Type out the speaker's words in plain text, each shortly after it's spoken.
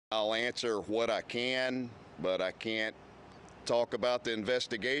I'll answer what I can, but I can't talk about the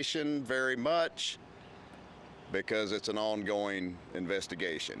investigation very much because it's an ongoing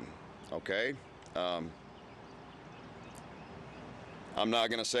investigation. Okay? I'm not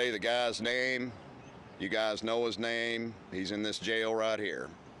going to say the guy's name. You guys know his name. He's in this jail right here.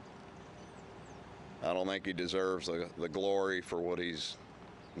 I don't think he deserves the glory for what he's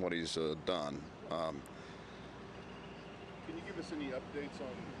done. Can you give us any updates on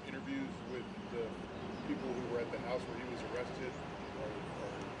interviews with the people who were at the house where he was arrested? Or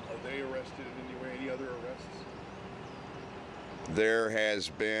are they arrested in any way? Any other arrests? There has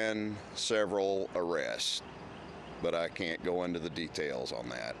been several arrests, but I can't go into the details on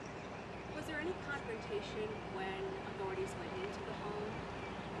that. Was there any confrontation when authorities went into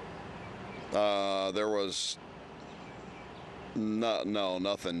the home? There was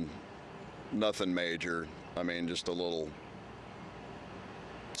nothing major. I mean, just a little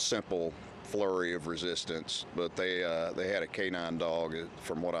simple flurry of resistance. But they had a canine dog,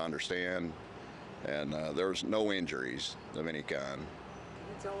 from what I understand, and there was no injuries of any kind. Can you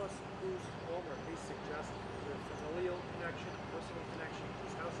tell us whose home or at least suggest the familial connection, personal connection to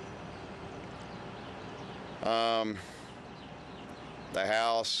these houses? The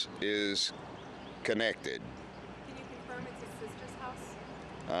house is connected. Can you confirm it's his sister's house?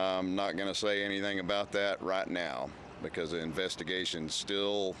 I'm not going to say anything about that right now because the investigation's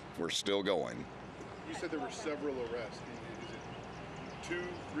we're still going. You said there were several arrests. Is it 2,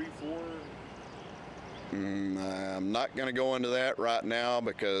 3, 4? I'm not going to go into that right now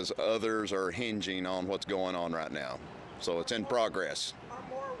because others are hinging on what's going on right now. So it's in progress. Are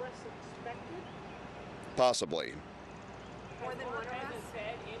more arrests expected? Possibly. More than one arrest?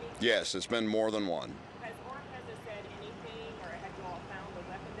 Yes, it's been more than one. Has Oropeza said anything, or have you all found the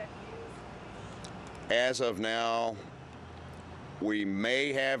weapon that he used? As of now, we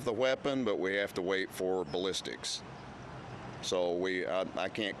may have the weapon, but we have to wait for ballistics. So I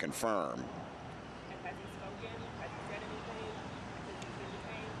can't confirm. And has he spoken? Has he said anything? Has he been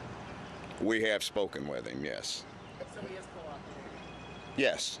detained? We have spoken with him, yes. Somebody has cooperated.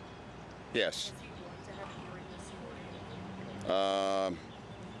 Yes. Yes. Is he going to have a hearing this morning?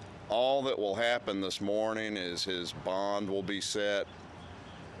 All that will happen this morning is his bond will be set,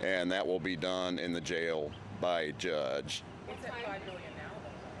 and that will be done in the jail by a judge. It's at $5 million now,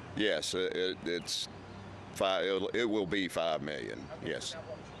 though. Yes, it's five. It will be $5 million. Yes.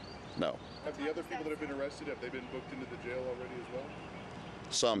 No. Have the other people that have been arrested, have they been booked into the jail already as well?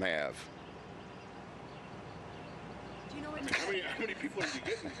 Some have. Do you know what? How many people are you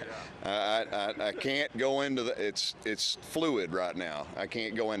getting here? I can't go into the. It's fluid right now. I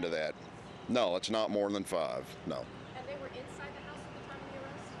can't go into that. No, it's not more than 5. No. And they were inside the house at the time of the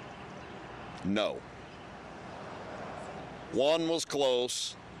arrest? No. One was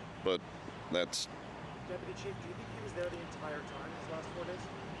close, but that's. Deputy Chief, do you think he was there the entire time these last 4 days?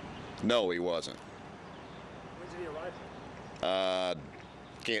 No, he wasn't. When did he arrive?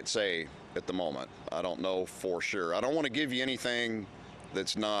 Can't say at the moment. I don't know for sure. I don't want to give you anything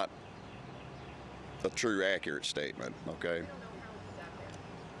that's not a true, accurate statement, okay? We don't know how he got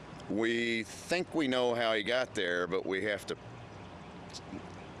there. We think we know how he got there, but we have to,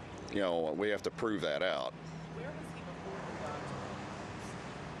 we have to prove that out. Where was he before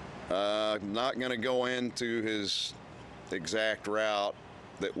he got to Not going to go into his exact route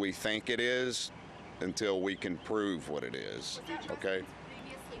that we think it is until we can prove what it is, Was that okay? residence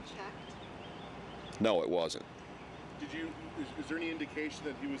previously checked? No, it wasn't. Is there any indication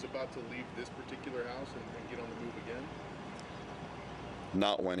that he was about to leave this particular house and get on the move again?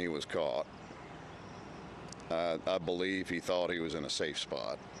 Not when he was caught. I believe he thought he was in a safe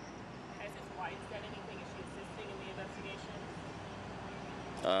spot. Has his wife said anything? Is she assisting in the investigation?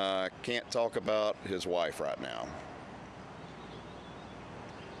 Can't talk about his wife right now.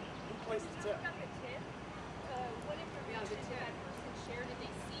 Who placed the tip? About the tip, what information did that person share? Did they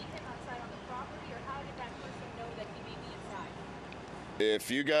see him outside on the property, or how did that person know that he may be inside?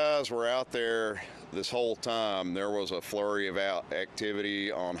 If you guys were out there this whole time, there was a flurry of activity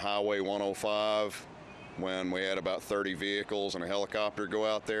on Highway 105 when we had about 30 vehicles and a helicopter go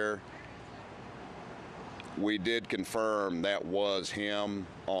out there. We did confirm that was him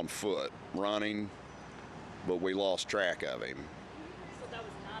on foot running, but we lost track of him. So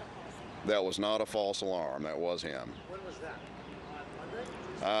that was not a false alarm. That was not a false alarm. That was him. When was that? On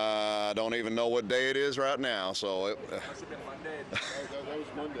Monday? I don't even know what day it is right now, so it, Must have been Monday That was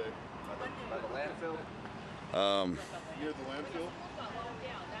Monday. by the landfill. Near the landfill? Got locked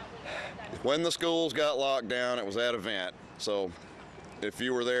down. That was when the schools got locked down, it was that event. So if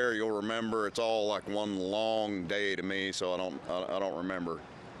you were there, you'll remember. It's all like one long day to me, so I don't remember.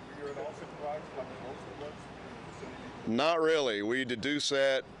 you at all surprised how close it was to the vicinity? Not really. We deduced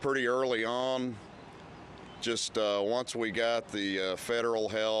that pretty early on. Just once we got the federal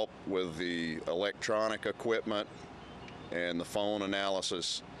help with the electronic equipment and the phone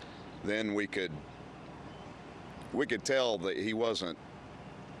analysis, then we could tell that he wasn't.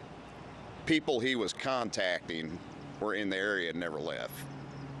 People he was contacting were in the area and never left.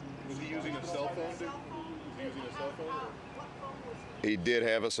 Was he using a cell phone? Was he using a cell phone? Or He did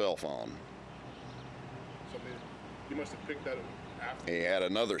have a cell phone. something? He must have picked that up after. He had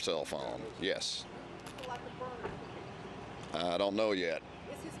another cell phone. Yes. Like a burner. I don't know yet.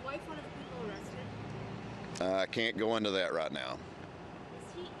 Is his wife one of the people arrested? I can't go into that right now.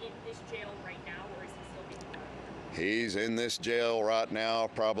 Is he in this jail right now, or is he still being monitored? He's in this jail right now,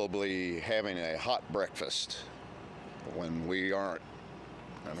 probably having a hot breakfast when we aren't,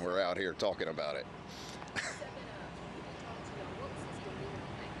 and we're out here talking about it.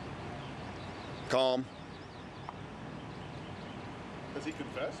 Calm. Has he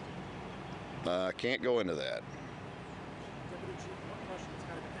confessed? I can't go into that. Deputy Chief, one question that's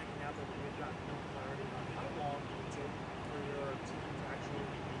kind of been hanging out there, but we've got no clarity on how long it would take for your team to actually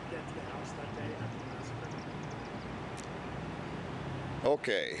get to the house that day after the massacre.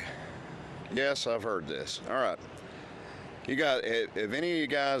 Okay. Yes, I've heard this. All right. You got, have any of you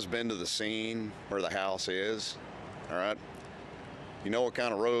guys been to the scene where the house is? All right. You know what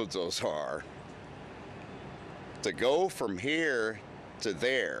kind of roads those are. To go from here to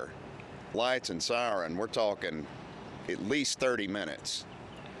there, lights and siren, we're talking at least 30 minutes.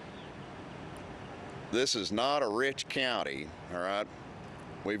 This is not a rich county, all right?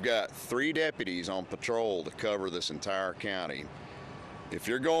 We've got 3 deputies on patrol to cover this entire county. If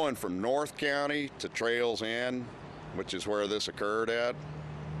you're going from North County to Trails End, which is where this occurred at,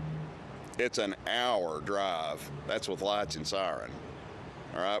 it's an hour drive. That's with lights and siren,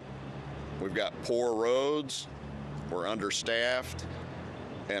 all right? We've got poor roads, we're understaffed,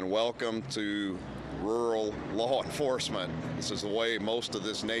 and welcome to rural law enforcement. This is the way most of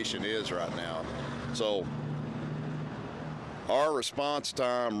this nation is right now. So our response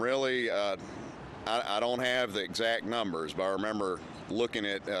time really, I don't have the exact numbers, but I remember looking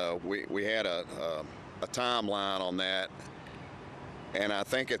at, we had a timeline on that, and I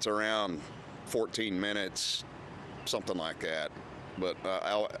think it's around 14 minutes, something like that. But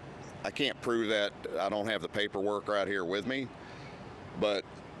I can't prove that. I don't have the paperwork right here with me. But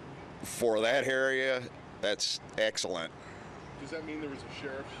for that area, that's excellent. Does that mean there was a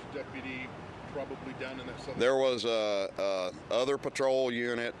sheriff's deputy probably down in that southern? There was a other patrol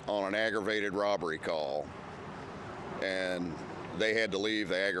unit on an aggravated robbery call, and they had to leave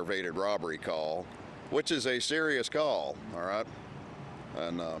the aggravated robbery call, which is a serious call, all right?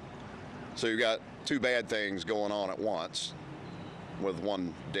 And so you got 2 bad things going on at once with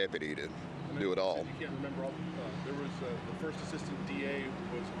one deputy to do it all. You can't remember all. There was the first assistant DA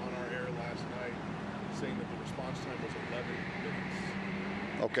was on our air last night saying that the response time was 11 minutes.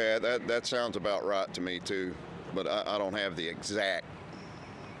 Okay, that sounds about right to me too, but I don't have the exact.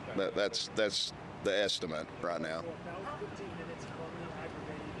 That's the estimate right now. So about 15 minutes from the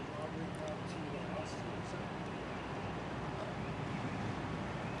aggravated robbery call to the house, you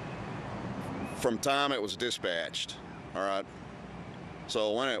said? From time it was dispatched, all right?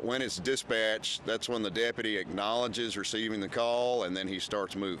 So when it's dispatched, that's when the deputy acknowledges receiving the call, and then he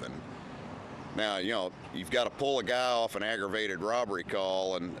starts moving. Now, you know, you've got to pull a guy off an aggravated robbery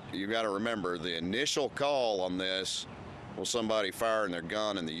call, and you've got to remember the initial call on this was somebody firing their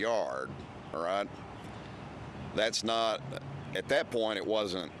gun in the yard, all right? That's not, at that point, it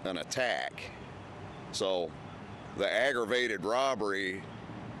wasn't an attack. So the aggravated robbery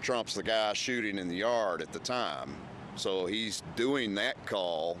trumps the guy shooting in the yard at the time. So he's doing that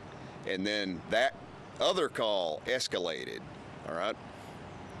call, and then that other call escalated, all right?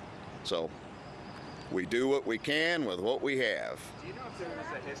 So we do what we can with what we have. Do you know if there was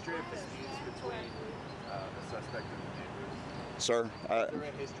a history of disputes between the suspect and the neighbors? Sir, Is there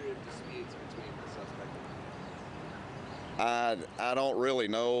a history of disputes between the suspect and I don't really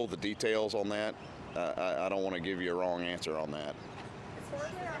know the details on that. I don't want to give you a wrong answer on that. As far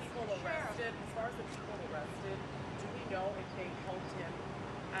as the people arrested, do we know if they held him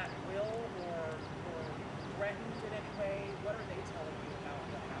at will or threatened in any way? What are they telling you about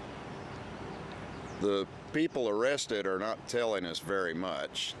what happened? The people arrested are not telling us very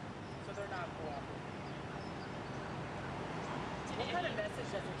much. So they're not cooperating. What kind of message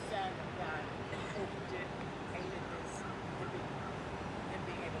does it send that people who did aided him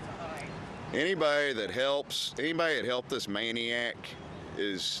being able to hide? Anybody that helped this maniac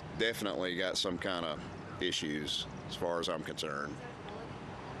is definitely got some kind of issues as far as I'm concerned.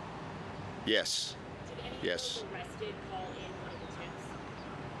 Yes. Did any Yes. of those arrested call in one of the tips?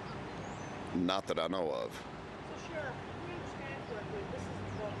 Not that I know of. So Sheriff, if we understand correctly, this is the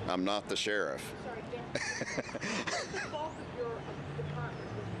bulk of, I'm not the sheriff. sorry, Deputy. This is the bulk of your department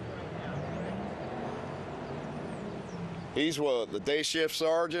with you right now, correct? He's the day shift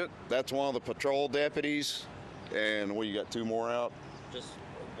sergeant. That's one of the patrol deputies. And you got two more out. Just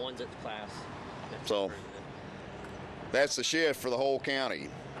one's at class. That's So- it for the- That's the shift for the whole county.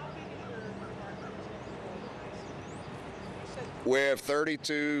 How big is your department patrol-wise? You said We have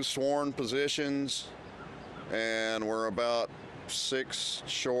 32 sworn positions, and we're about 6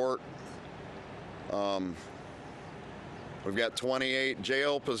 short. We've got 28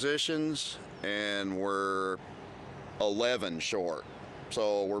 jail positions, and we're 11 short.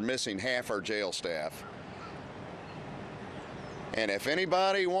 So we're missing half our jail staff. And if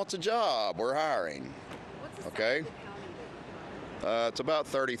anybody wants a job, we're hiring. What's the Okay. size of the county that you It's about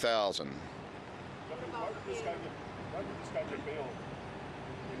 30,000. Why did this guy get bailed?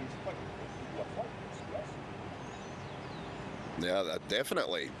 And he's fighting. What fight? Yes. Yeah,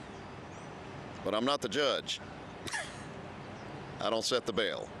 definitely. But I'm not the judge. I don't set the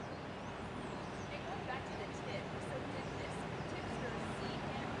bail. And going back to the tip, so did this tipster see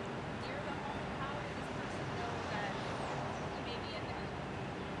him near the home? How did this person know that he may be in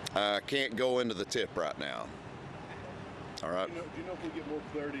there? I can't go into the tip right now. All right. Do you know if we'll get more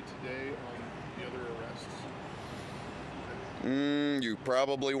clarity today on the other arrests? You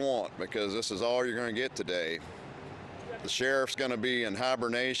probably won't, because this is all you're going to get today. The sheriff's going to be in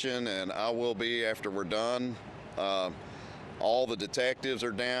hibernation, and I will be after we're done. All the detectives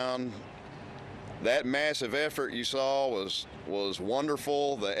are down. That massive effort you saw was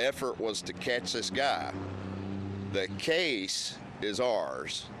wonderful. The effort was to catch this guy. The case is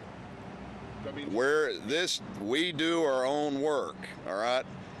ours. I mean, We do our own work, all right?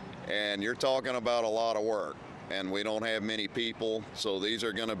 And you're talking about a lot of work, and we don't have many people, so these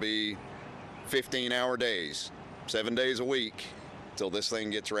are going to be 15-hour days, 7 days a week, till this thing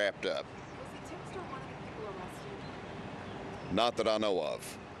gets wrapped up. Was the tipster one of the people arrested? Not that I know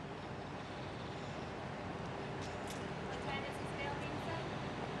of. What time is his bail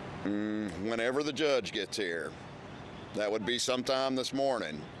being set? Whenever the judge gets here. That would be sometime this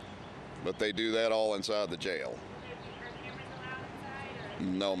morning, but they do that all inside the jail. Are cameras allowed inside, or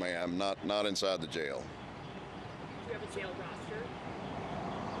No, ma'am, not inside the jail. Do you have a jail roster?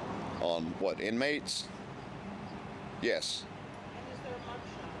 On what, inmates? Yes. And is there a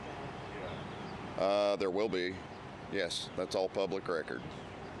mugshot there? There will be. Yes, that's all public record.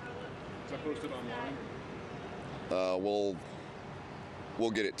 is that posted online? We'll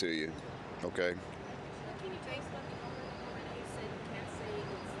get it to you. Okay. Can you tell us about the owner of the home? I know you said you can't say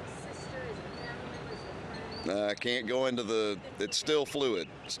it's a sister, is it a family member, is it a friend? I can't go into it's still fluid.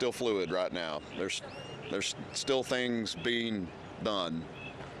 Still fluid right now. There's still things being done.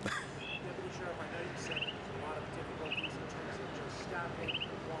 Deputy Sheriff, I know you said there's a lot of difficulties in terms of just staffing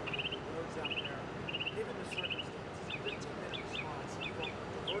along the roads out there. Given the circumstances, 15-minute response, from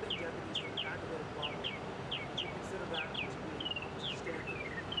diverting deputies from an aggravated problem, would you consider that to be standard?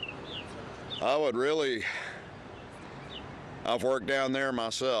 I've worked down there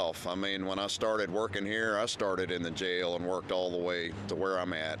myself. I mean, when I started working here, I started in the jail and worked all the way to where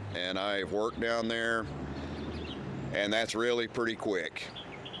I'm at. And I've worked down there, and that's really pretty quick.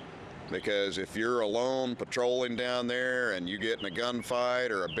 Because if you're alone patrolling down there and you get in a gunfight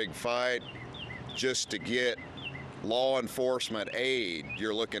or a big fight, just to get law enforcement aid,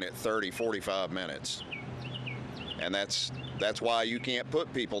 you're looking at 30, 45 minutes. And that's why you can't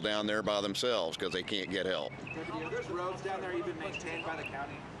put people down there by themselves, because they can't get help. Deputy, are those roads down there even maintained by the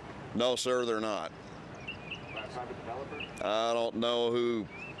county? No, sir, they're not. By a private developer? I don't know who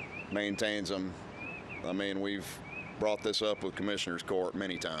maintains them. I mean, we've brought this up with Commissioner's Court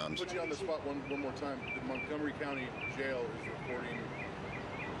many times. Put you on the spot one more time. The Montgomery County Jail is reporting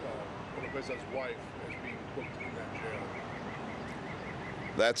Oropesa's wife as being booked in that jail.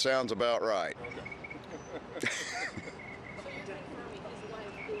 That sounds about right. So you're confirming his wife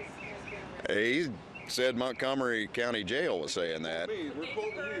has been arrested? He said Montgomery County Jail was saying that, Me, we're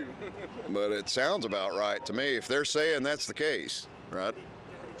quoting you. but it sounds about right to me if they're saying that's the case, right?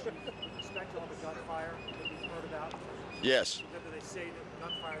 Deputy Chief, with respect to all the gunfire that we've heard about, Yes. whether they say that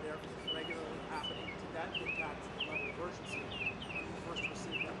gunfire there is regularly happening, did that impact the level of urgency when you first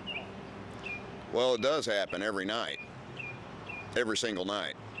received that call? Well, it does happen every night. Every single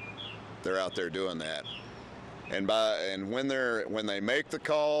night. They're out there doing that. And when they make the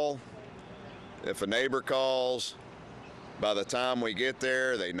call, if a neighbor calls, by the time we get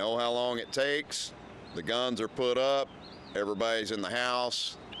there, they know how long it takes. The guns are put up, everybody's in the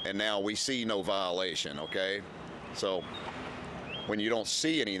house, and now we see no violation, okay? So when you don't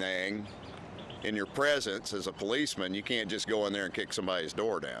see anything in your presence as a policeman, you can't just go in there and kick somebody's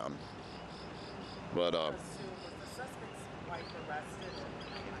door down. But Assume, was the suspect's wife arrested?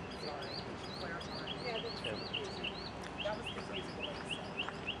 I'm sorry, could you clarify? Yeah, that's confusing. That was confusing the way you said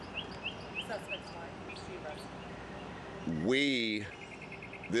it. Suspect's wife, was she arrested? we,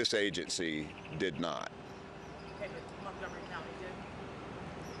 this agency, did not. Okay, but Montgomery County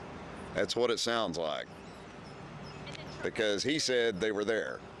did? That's what it sounds like, And then because he said they were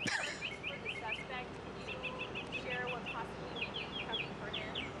there. for the suspect, can you share what possibly may be coming for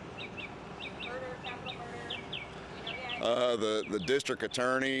him? Murder, capital murder? You know yet? The district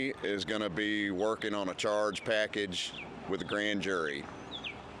attorney is going to be working on a charge package with the grand jury.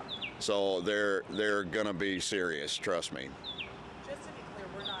 So they're going to be serious, trust me. Just to be clear,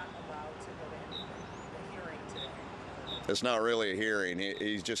 we're not allowed to go to anything, the hearing today. It's not really a hearing.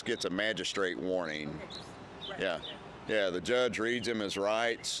 He just gets a magistrate warning. Okay, just Yeah. right. Yeah, the judge reads him his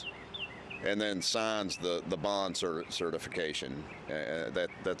rights and then signs the bond certification.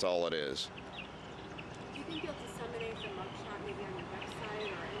 That's all it is. Do you think you'll disseminate the mugshot maybe on your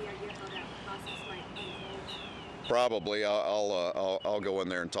website, or any idea how that process might unfold? Probably I'll go in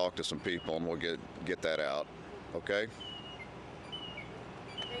there and talk to some people and we'll get that out. Okay?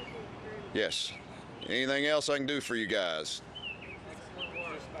 Thank you very much. Yes. Anything else I can do for you guys?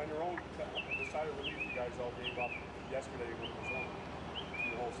 Just on your own, the sigh of relief you guys all gave up yesterday when it was over,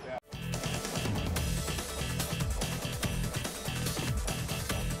 your whole staff.